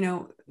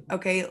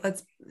 okay,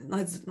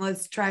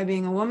 let's try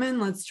being a woman,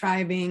 let's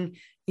try being,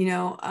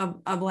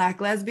 a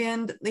Black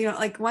lesbian,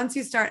 like, once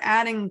you start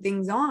adding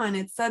things on,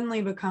 it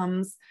suddenly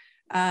becomes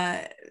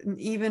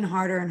even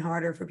harder and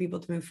harder for people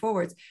to move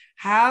forwards.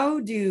 How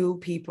do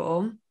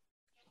people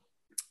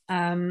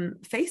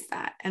face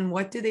that, and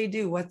what do they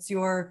do? What's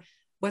your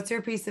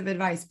piece of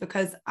advice?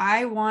 Because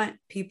I want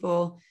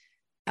people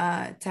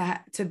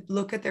to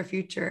look at their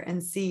future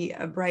and see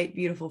a bright,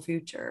 beautiful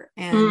future.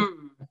 And,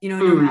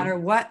 no matter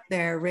what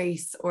their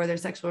race or their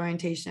sexual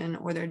orientation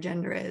or their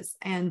gender is.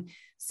 And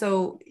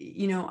so,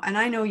 and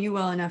I know you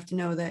well enough to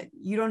know that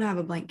you don't have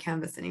a blank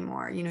canvas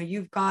anymore.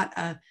 You've got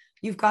a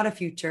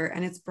future,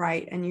 and it's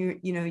bright, and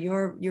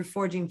you're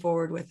forging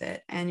forward with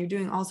it, and you're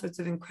doing all sorts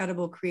of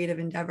incredible creative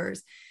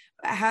endeavors.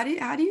 How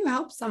do you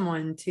help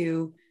someone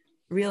to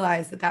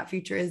realize that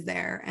future is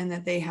there and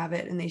that they have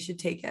it and they should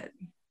take it?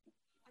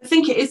 I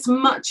think it is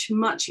much,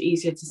 much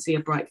easier to see a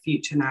bright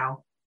future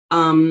now.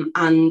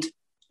 And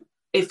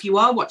if you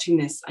are watching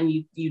this and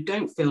you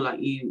don't feel like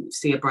you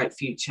see a bright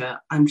future,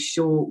 I'm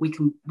sure we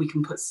can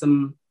put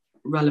some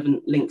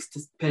relevant links to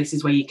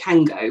places where you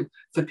can go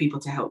for people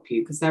to help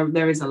you, because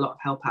there is a lot of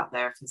help out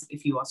there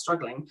if you are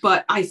struggling.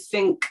 But I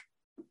think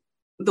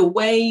the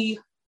way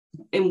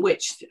in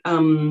which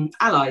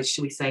allies,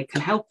 shall we say,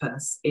 can help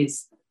us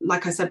is,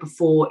 like I said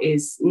before,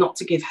 is not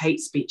to give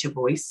hate speech a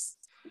voice,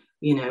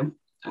 and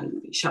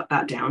shut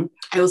that down.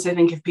 I also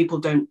think if people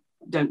don't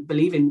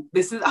believe in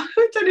this, I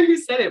don't know who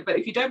said it, but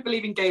if you don't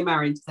believe in gay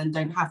marriage, then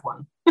don't have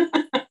one.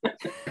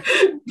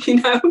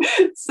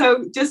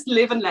 So just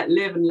live and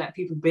let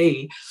people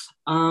be.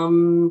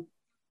 And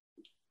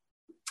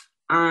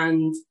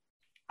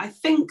I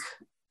think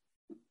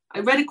I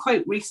read a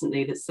quote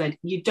recently that said,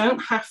 you don't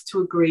have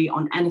to agree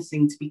on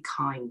anything to be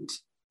kind.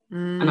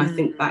 And I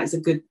think that's a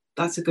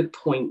good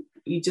point.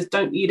 You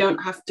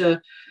don't have to.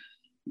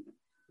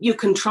 You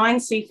can try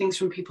and see things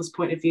from people's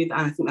point of view, and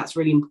I think that's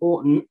really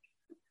important.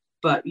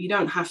 But you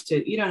don't have to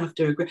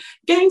agree.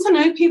 Getting to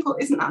know people,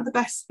 isn't that the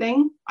best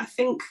thing? I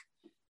think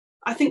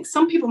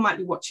some people might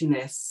be watching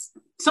this.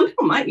 Some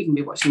people might even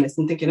be watching this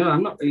and thinking, oh,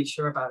 I'm not really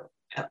sure about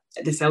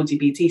this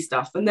LGBT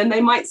stuff. And then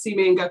they might see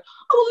me and go, oh,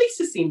 well,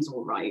 Lisa seems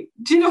all right.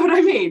 Do you know what I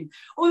mean?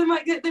 Or they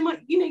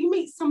might, you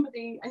meet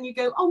somebody and you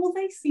go, oh, well,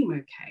 they seem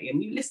okay.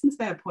 And you listen to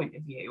their point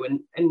of view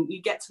and you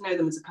get to know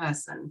them as a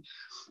person.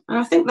 And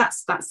I think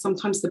that's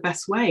sometimes the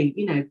best way.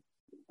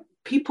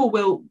 People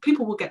will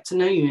get to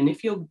know you, and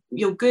if you're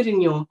good in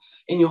your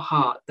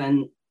heart,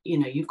 then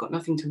you've got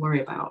nothing to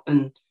worry about,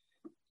 and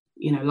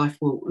life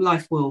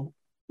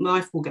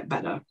will get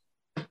better.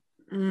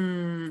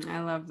 I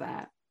love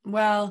that.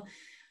 Well,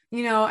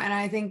 and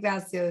I think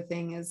that's the other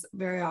thing is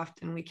very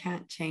often we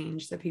can't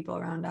change the people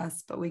around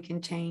us, but we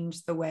can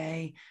change the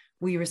way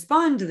we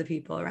respond to the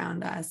people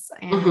around us.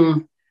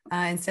 And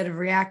instead of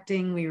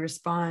reacting, we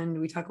respond.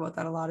 We talk about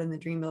that a lot in the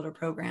Dream Builder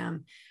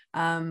program.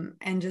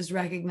 And just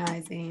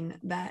recognizing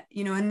that,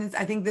 and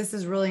I think this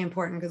is really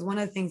important, because one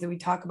of the things that we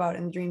talk about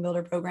in the Dream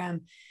Builder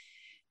program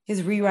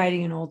is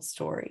rewriting an old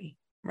story,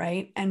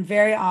 right? And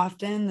very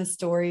often the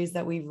stories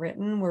that we've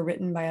written were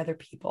written by other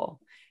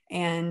people.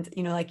 And,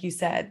 like you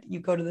said, you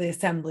go to the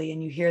assembly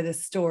and you hear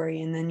this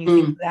story, and then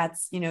you think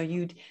that's,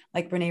 you'd,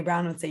 like Brene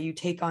Brown would say, you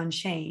take on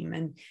shame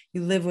and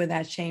you live with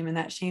that shame, and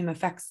that shame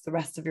affects the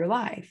rest of your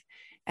life.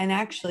 And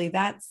actually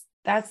that's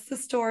the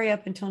story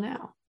up until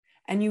now.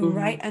 And you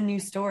write a new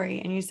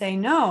story and you say,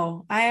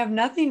 no, I have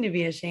nothing to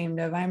be ashamed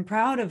of. I'm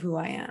proud of who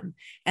I am.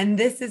 And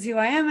this is who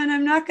I am. And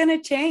I'm not going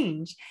to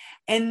change.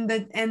 And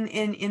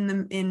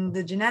in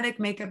the genetic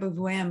makeup of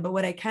who I am. But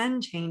what I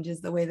can change is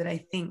the way that I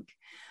think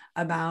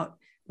about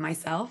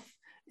myself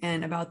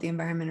and about the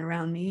environment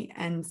around me,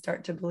 and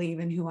start to believe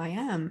in who I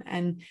am.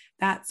 And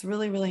that's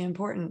really, really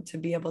important, to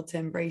be able to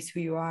embrace who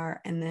you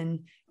are, and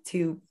then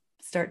to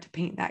start to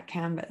paint that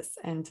canvas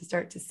and to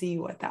start to see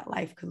what that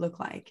life could look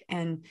like.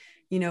 And,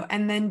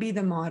 and then be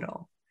the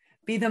model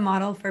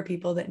for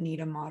people that need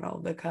a model.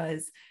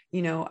 Because,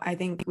 I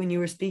think when you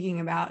were speaking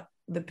about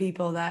the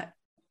people that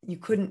you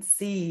couldn't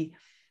see,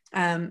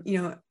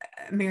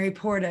 Mary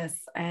Portas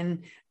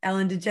and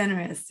Ellen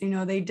DeGeneres,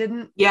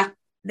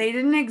 they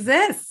didn't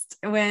exist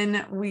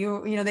when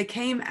they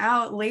came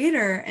out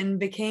later and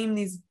became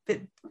these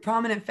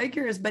prominent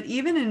figures. But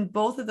even in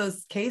both of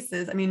those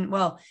cases,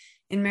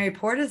 in Mary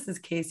Portas's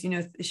case,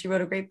 she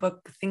wrote a great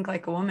book, Think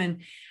Like a Woman.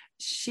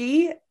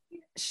 She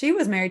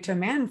was married to a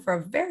man for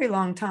a very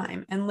long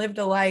time and lived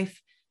a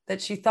life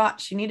that she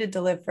thought she needed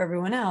to live for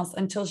everyone else,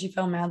 until she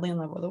fell madly in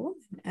love with a woman.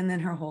 And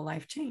then her whole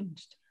life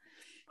changed.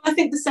 I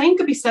think the same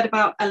could be said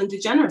about Ellen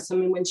DeGeneres.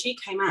 When she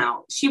came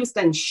out, she was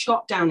then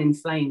shot down in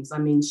flames.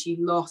 She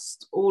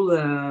lost all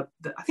the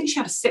I think she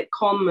had a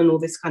sitcom and all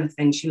this kind of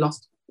thing. She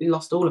lost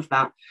all of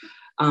that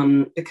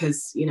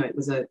because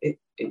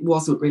it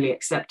wasn't really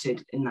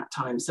accepted in that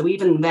time. So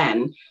even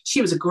then,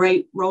 she was a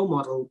great role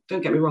model.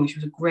 Don't get me wrong, she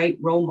was a great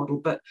role model.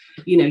 But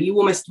you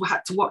almost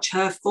had to watch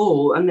her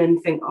fall and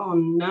then think, oh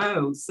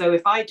no. So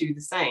if I do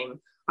the same,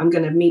 I'm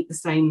going to meet the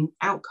same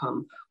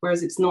outcome.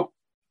 Whereas it's not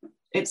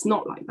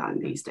like that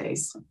these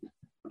days.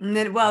 And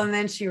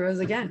then she rose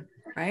again,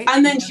 right?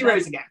 And then she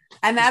rose again.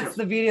 And that's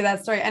the beauty of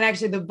that story. And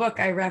actually the book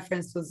I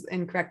referenced was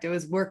incorrect. It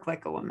was Work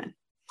Like a Woman.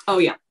 Oh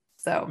yeah.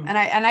 So, and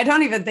I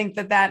don't even think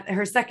that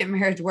her second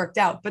marriage worked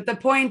out. But the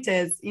point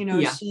is,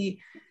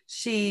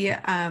 she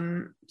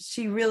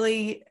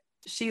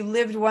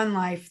lived one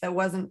life that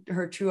wasn't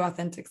her true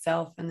authentic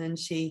self. And then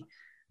she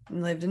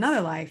lived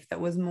another life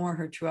that was more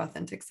her true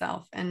authentic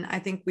self. And I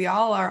think we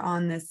all are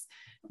on this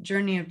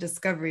journey of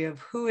discovery of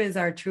who is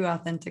our true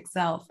authentic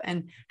self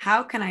and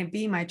how can I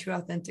be my true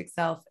authentic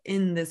self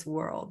in this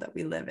world that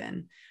we live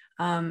in.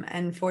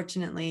 And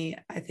fortunately,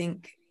 I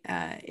think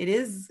it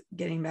is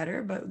getting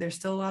better, but there's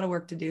still a lot of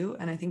work to do.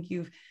 And I think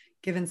you've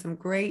given some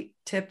great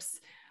tips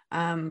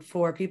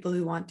for people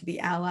who want to be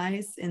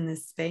allies in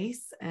this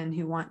space and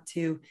who want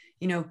to,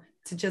 you know,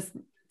 to just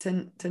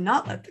to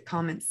not let the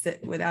comments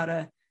sit without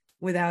a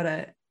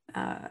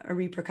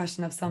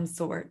repercussion of some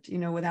sort, you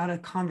know, without a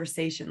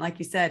conversation. Like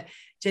you said,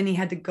 Jenny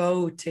had to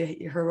go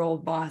to her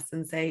old boss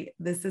and say,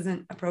 this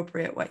isn't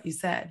appropriate what you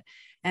said.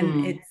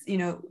 And it's, you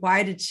know,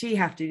 why did she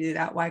have to do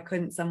that? Why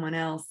couldn't someone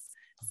else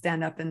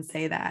stand up and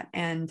say that?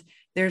 And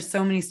there's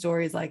so many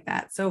stories like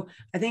that. So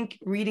I think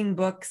reading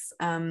books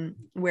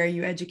where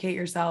you educate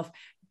yourself,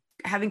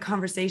 having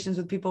conversations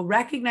with people,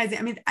 recognizing,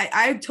 I mean,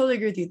 I totally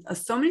agree with you.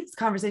 So many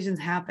conversations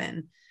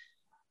happen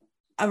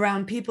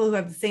around people who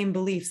have the same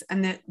beliefs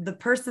and that the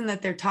person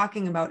that they're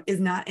talking about is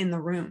not in the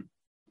room.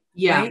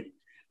 Yeah. Right?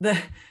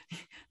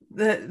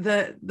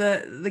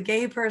 The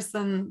gay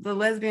person, the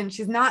lesbian,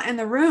 she's not in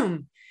the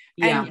room.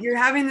 Yeah. And you're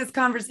having this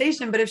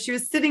conversation, but if she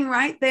was sitting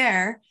right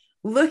there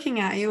looking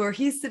at you, or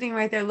he's sitting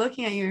right there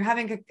looking at you, you're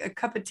having a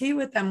cup of tea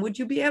with them, would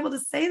you be able to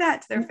say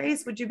that to their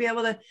face? Would you be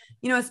able to,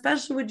 you know,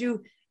 especially would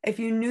you, if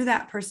you knew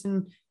that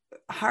person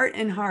heart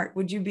and heart,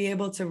 would you be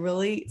able to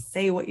really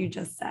say what you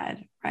just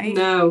said? Right?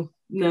 No.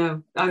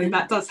 I mean,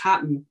 that does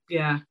happen.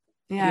 Yeah.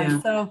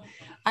 So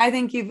I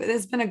think this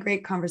has been a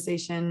great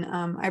conversation.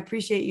 I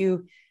appreciate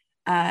you,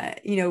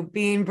 you know,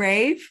 being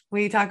brave.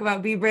 We talk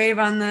about be brave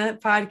on the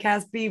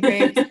podcast, be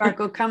brave.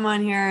 Sparkle, come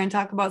on here and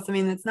talk about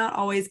something that's not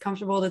always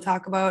comfortable to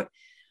talk about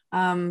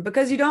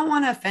because you don't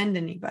want to offend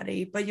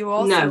anybody, but you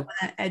also want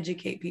to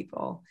educate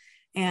people.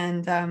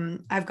 And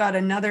I've got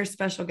another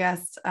special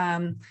guest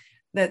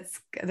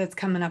that's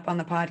coming up on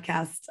the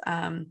podcast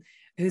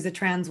who's a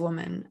trans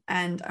woman.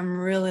 And I'm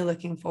really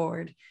looking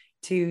forward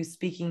to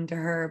speaking to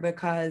her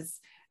because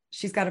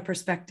she's got a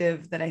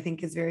perspective that I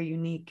think is very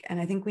unique. And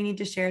I think we need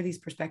to share these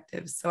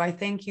perspectives. So I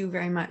thank you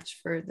very much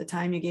for the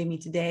time you gave me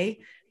today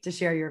to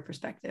share your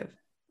perspective.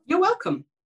 You're welcome.